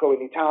Turco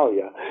in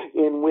Italia,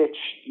 in which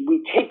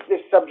we take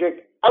this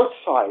subject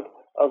outside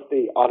of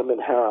the Ottoman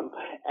harem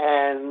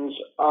and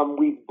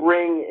we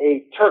bring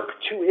a Turk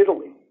to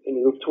Italy in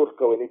Il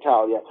Turco in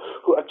Italia,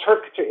 a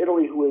Turk to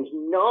Italy who is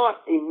not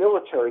a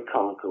military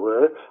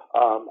conqueror,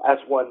 as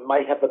one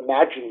might have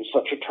imagined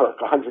such a Turk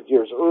 100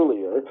 years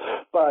earlier,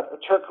 but a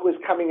Turk who is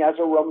coming as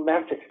a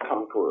romantic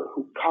conqueror,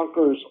 who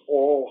conquers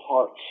all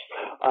hearts,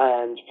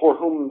 and for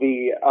whom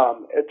the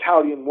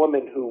Italian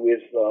woman who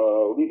is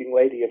the leading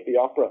lady of the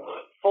opera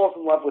falls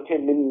in love with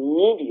him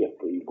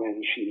immediately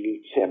when she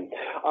meets him.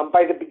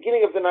 By the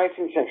beginning of the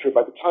 19th century,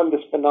 by the time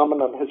this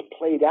phenomenon has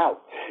played out,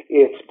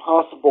 it's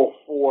possible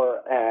for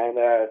an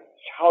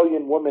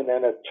Italian woman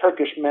and a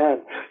Turkish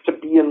man to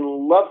be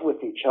in love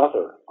with each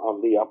other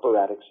on the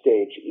operatic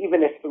stage,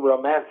 even if the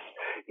romance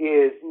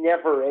is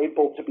never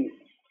able to be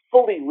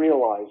fully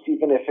realized,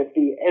 even if at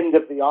the end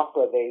of the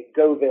opera they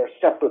go their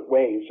separate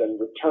ways and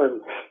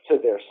return to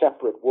their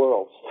separate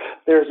worlds.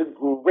 There's a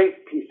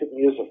great piece of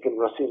music in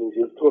Rossini's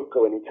Il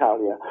Turco in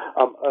Italia,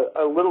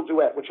 a little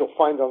duet which you'll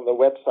find on the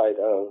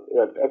website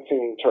at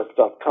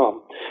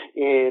singingturk.com,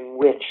 in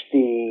which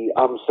the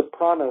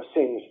soprano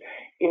sings,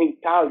 "In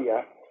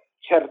Italia,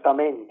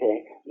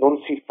 certamente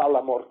non si fa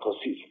l'amor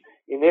così."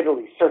 In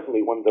Italy,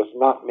 certainly one does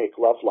not make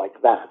love like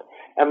that.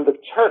 And the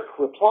Turk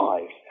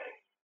replies,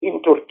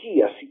 "In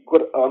Turchia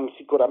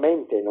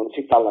sicuramente non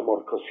si fa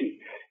l'amor così."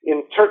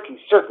 In Turkey,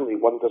 certainly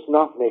one does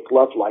not make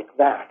love like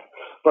that.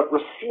 But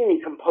Rossini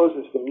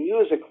composes the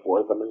music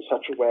for them in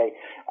such a way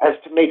as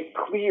to make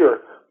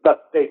clear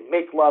that they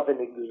make love in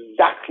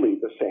exactly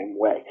the same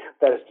way.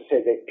 That is to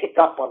say, they pick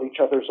up on each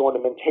other's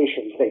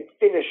ornamentations, they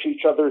finish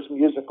each other's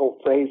musical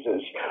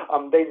phrases,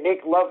 they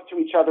make love to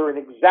each other in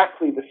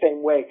exactly the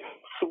same way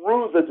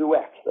through the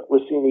duet that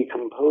Rossini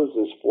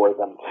composes for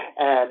them.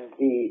 And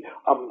the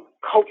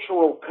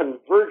cultural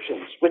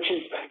convergence, which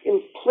is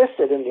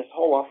implicit in this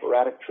whole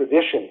operatic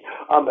tradition,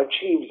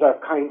 achieves a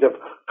kind of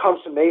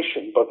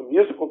consummation, both a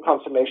musical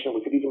consummation,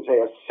 we could even say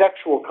a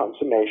sexual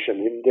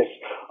consummation in this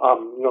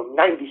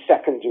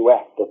 90-second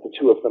duet that the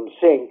two of them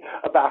sing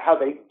about how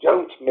they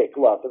don't make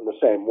love in the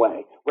same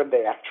way when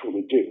they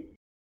actually do.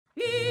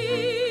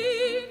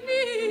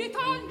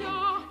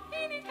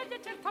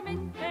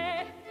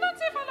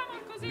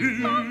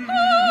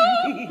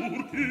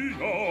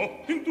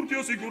 In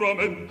Turchia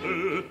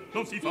sicuramente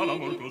non si fa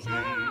l'amor così.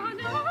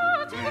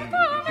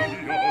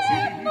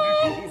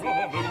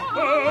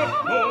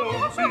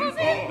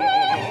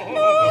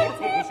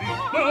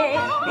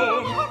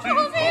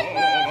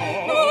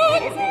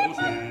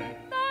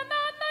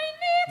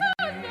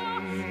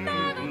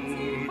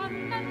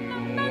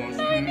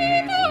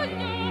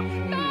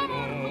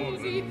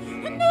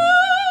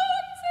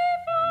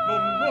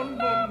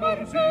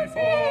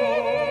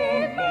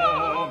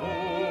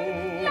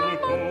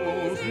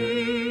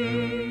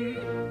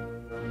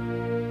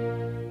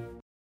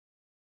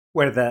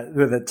 Where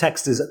the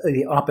text is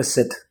the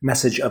opposite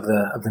message of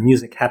the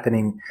music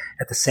happening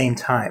at the same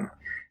time.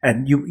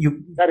 And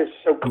you that is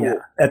so cool.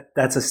 Yeah,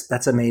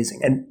 that's amazing.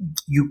 And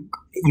you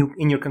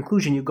in your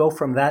conclusion, you go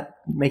from that,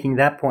 making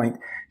that point,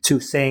 to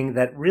saying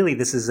that really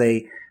this is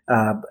a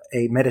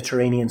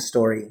Mediterranean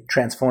story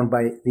transformed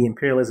by the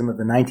imperialism of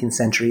the 19th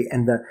century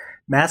and the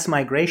mass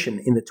migration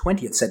in the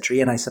 20th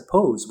century. And I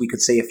suppose we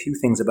could say a few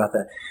things about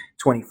the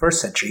 21st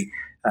century.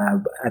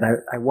 And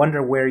I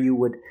wonder where you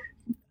would.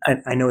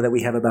 I know that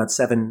we have about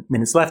 7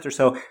 minutes left or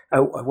so. I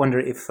wonder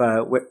if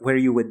where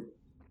you would.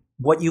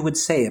 What you would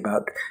say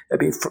about,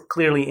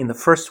 clearly in the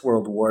First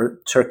World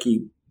War,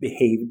 Turkey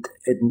behaved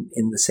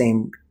in the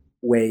same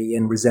way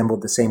and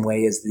resembled the same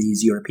way as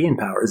these European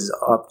powers,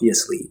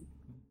 obviously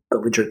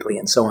belligerently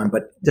and so on.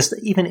 But just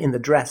even in the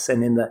dress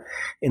and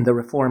in the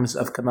reforms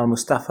of Kemal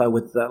Mustafa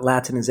with the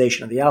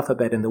Latinization of the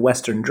alphabet and the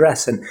Western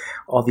dress and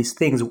all these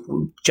things,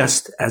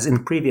 just as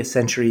in previous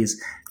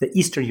centuries, the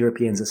Eastern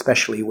Europeans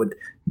especially would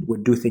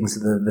do things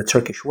the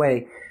Turkish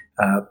way.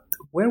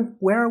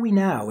 Where are we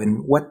now,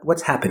 and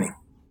what's happening?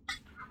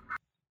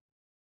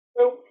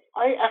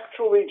 I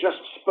actually just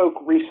spoke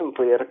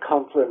recently at a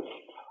conference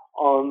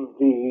on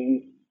the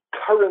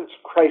current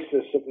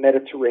crisis of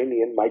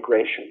Mediterranean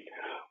migration.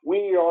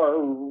 We are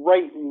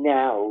right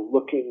now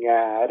looking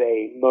at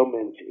a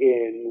moment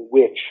in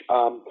which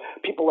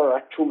people are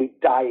actually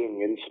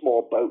dying in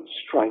small boats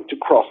trying to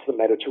cross the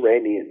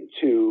Mediterranean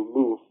to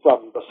move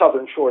from the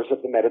southern shores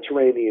of the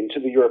Mediterranean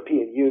to the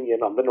European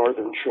Union on the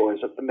northern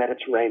shores of the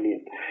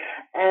Mediterranean.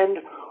 And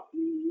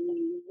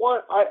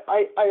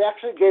I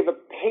actually gave a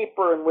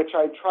paper in which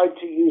I tried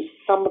to use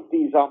some of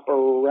these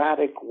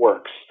operatic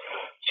works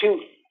to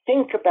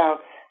think about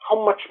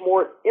how much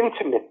more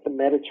intimate the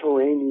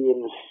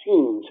Mediterranean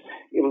seemed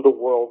in the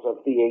world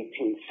of the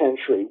 18th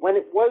century, when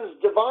it was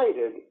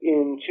divided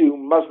into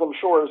Muslim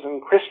shores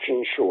and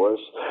Christian shores.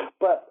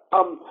 But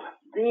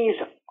these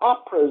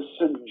operas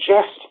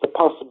suggest the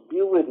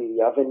possibility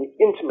of an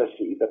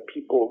intimacy that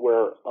people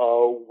were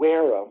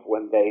aware of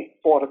when they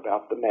thought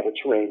about the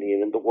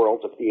Mediterranean and the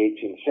world of the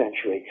 18th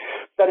century.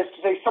 That is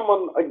to say,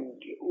 someone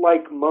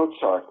like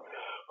Mozart,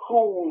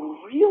 who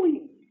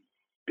really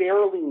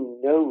barely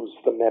knows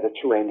the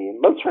Mediterranean.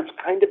 Mozart's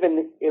kind of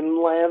an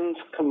inland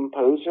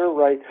composer,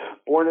 right?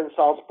 Born in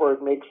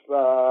Salzburg, makes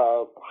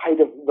the height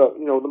of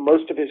the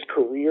most of his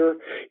career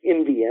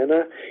in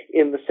Vienna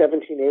in the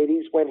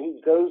 1780s. When he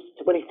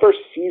first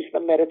sees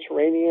the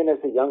Mediterranean as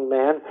a young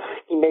man,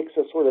 he makes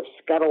a sort of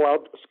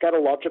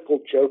scatological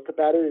joke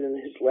about it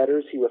in his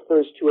letters. He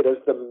refers to it as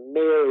the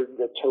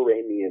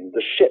Mediterranean,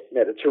 the shit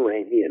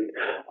Mediterranean.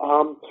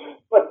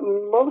 But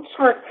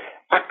Mozart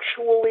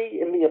actually,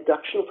 in the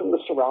Abduction from the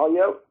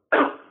Seraglio,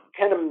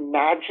 can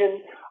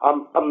imagine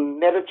a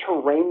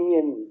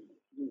Mediterranean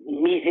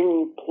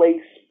meeting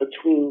place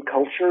between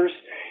cultures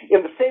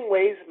in the same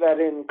ways that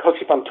in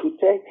Così fan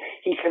tutte,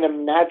 he can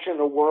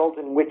imagine a world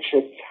in which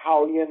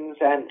Italians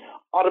and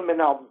Ottoman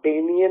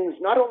Albanians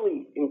not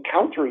only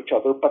encounter each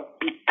other, but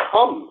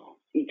become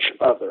each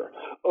other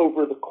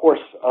over the course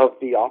of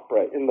the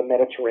opera in the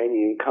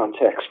Mediterranean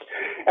context.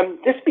 And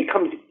this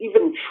becomes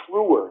even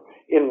truer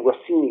in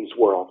Rossini's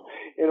world.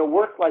 In a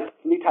work like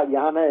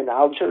L'Italiana in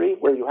Algerie,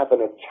 where you have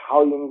an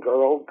Italian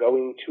girl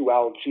going to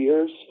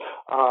Algiers,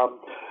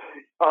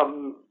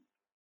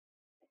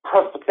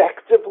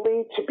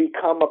 prospectively to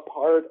become a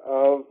part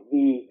of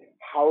the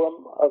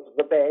harem of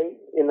the Bey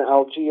in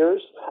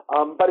Algiers,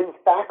 but in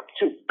fact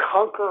to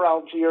conquer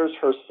Algiers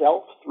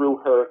herself through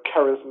her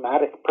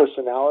charismatic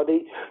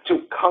personality, to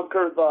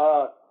conquer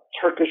the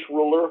Turkish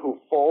ruler who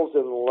falls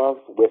in love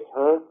with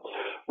her.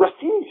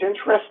 Rossini's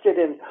interested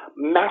in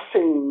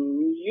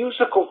massing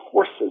musical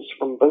forces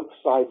from both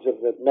sides of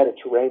the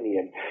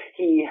Mediterranean.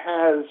 He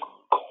has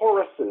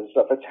choruses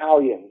of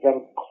Italians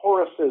and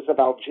choruses of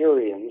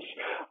Algerians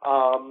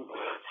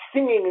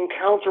singing in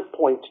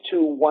counterpoint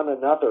to one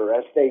another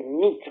as they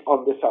meet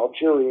on this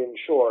Algerian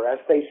shore, as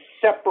they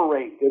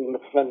separate in the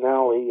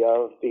finale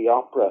of the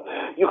opera.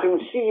 You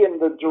can see in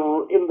the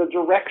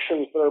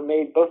directions that are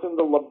made, both in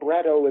the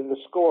libretto and the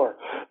score,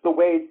 the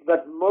way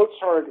that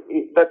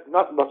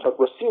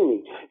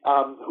Rossini,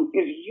 who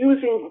is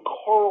using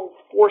choral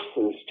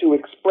forces to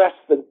express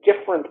the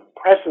different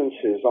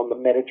presences on the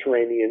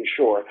Mediterranean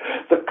shore,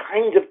 the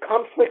kind of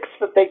conflicts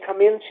that they come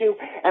into,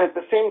 and at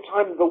the same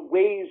time the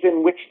ways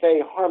in which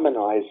they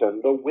harmonize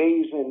and the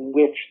ways in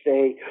which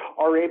they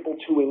are able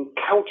to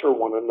encounter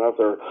one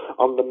another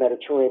on the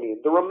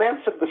Mediterranean. The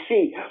romance of the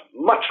sea,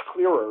 much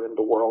clearer in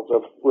the world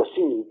of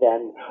Rossini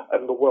than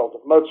in the world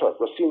of Mozart.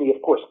 Rossini,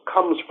 of course,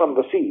 comes from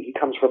the sea. He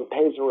comes from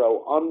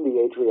Pesaro on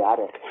the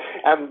Adriatic,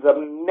 and the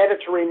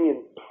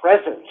Mediterranean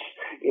presence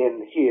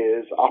in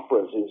his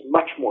operas is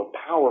much more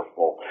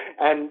powerful,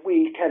 and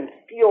we can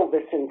feel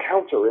this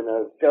encounter in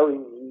a very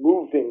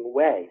moving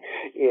way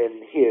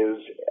in his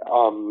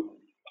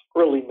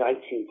early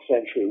 19th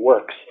century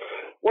works.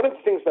 One of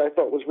the things that I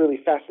thought was really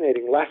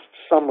fascinating, last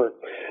summer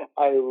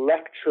I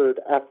lectured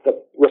at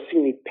the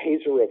Rossini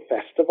Pesaro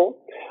Festival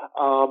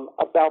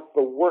about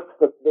the work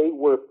that they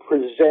were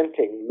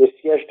presenting, Le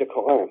Siège de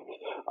Corinthe,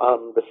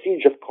 the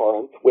Siege of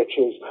Corinth, which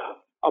is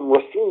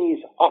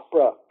Rossini's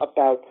opera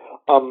about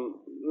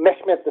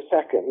Mesmer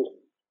Mehmed II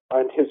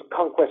and his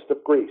conquest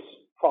of Greece,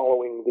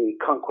 following the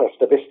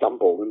conquest of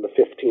Istanbul in the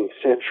 15th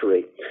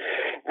century.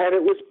 And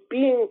it was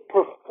being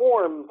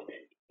performed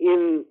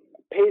in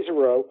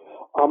Pesaro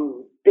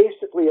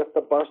basically at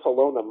the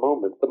Barcelona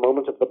moment, the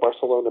moment of the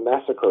Barcelona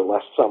massacre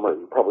last summer.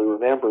 You probably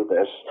remember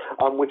this,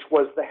 which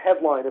was the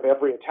headline of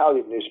every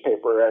Italian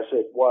newspaper, as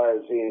it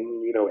was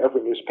in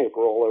every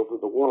newspaper all over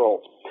the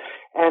world.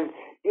 And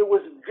it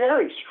was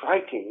very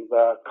striking,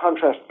 the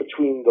contrast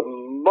between the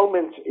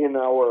moment in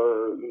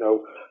our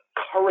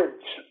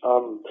current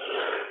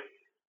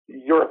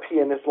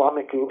European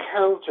Islamic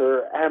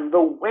encounter and the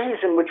ways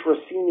in which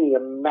Rossini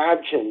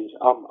imagined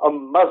a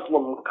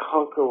Muslim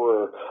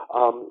conqueror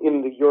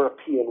in the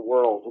European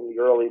world in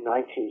the early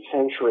 19th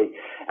century,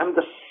 and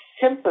the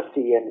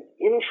sympathy and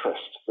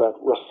interest that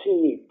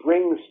Rossini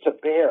brings to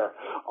bear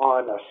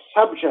on a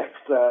subject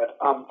that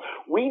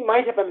we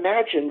might have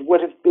imagined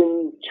would have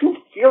been too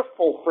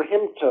fearful for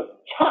him to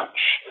touch,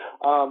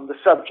 the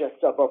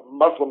subject of a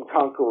Muslim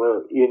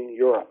conqueror in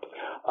Europe,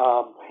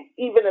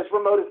 even as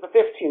remote as the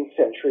 15th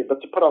century,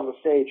 but to put on the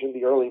stage in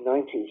the early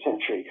 19th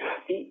century.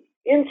 The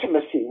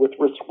intimacy with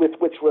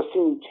which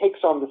Rossini takes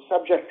on the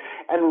subject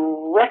and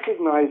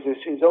recognizes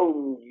his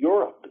own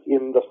Europe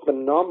in the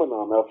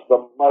phenomenon of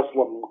the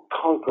Muslim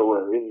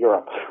conqueror in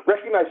Europe.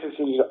 Recognizes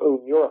his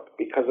own Europe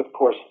because, of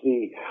course,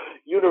 the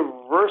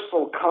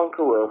universal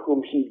conqueror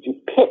whom he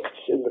depicts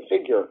in the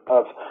figure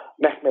of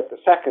Mehmed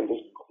II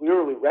is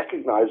clearly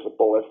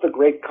recognizable as the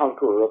great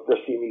conqueror of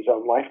Rossini's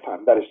own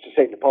lifetime, that is to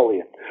say,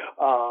 Napoleon,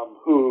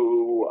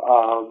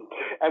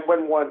 and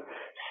when one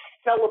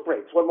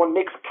celebrates, when one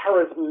makes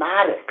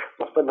charismatic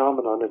the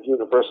phenomenon of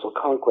universal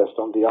conquest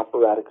on the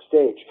operatic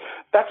stage,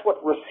 that's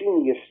what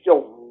Rossini is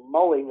still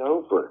mulling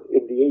over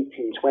in the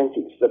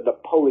 1820s, the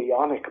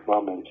Napoleonic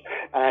moment,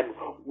 and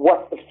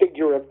what the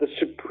figure of the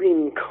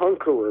supreme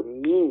conqueror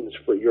means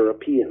for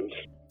Europeans.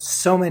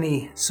 So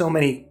many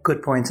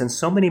good points and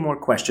so many more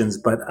questions,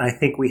 but I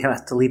think we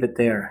have to leave it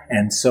there.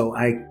 And so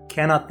I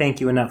cannot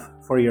thank you enough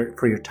for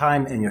your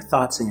time and your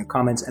thoughts and your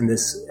comments and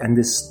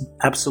this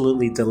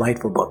absolutely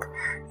delightful book.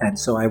 And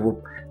so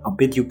I'll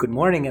bid you good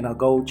morning, and I'll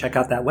go check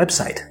out that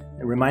website.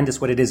 And remind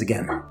us what it is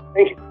again.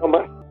 Thank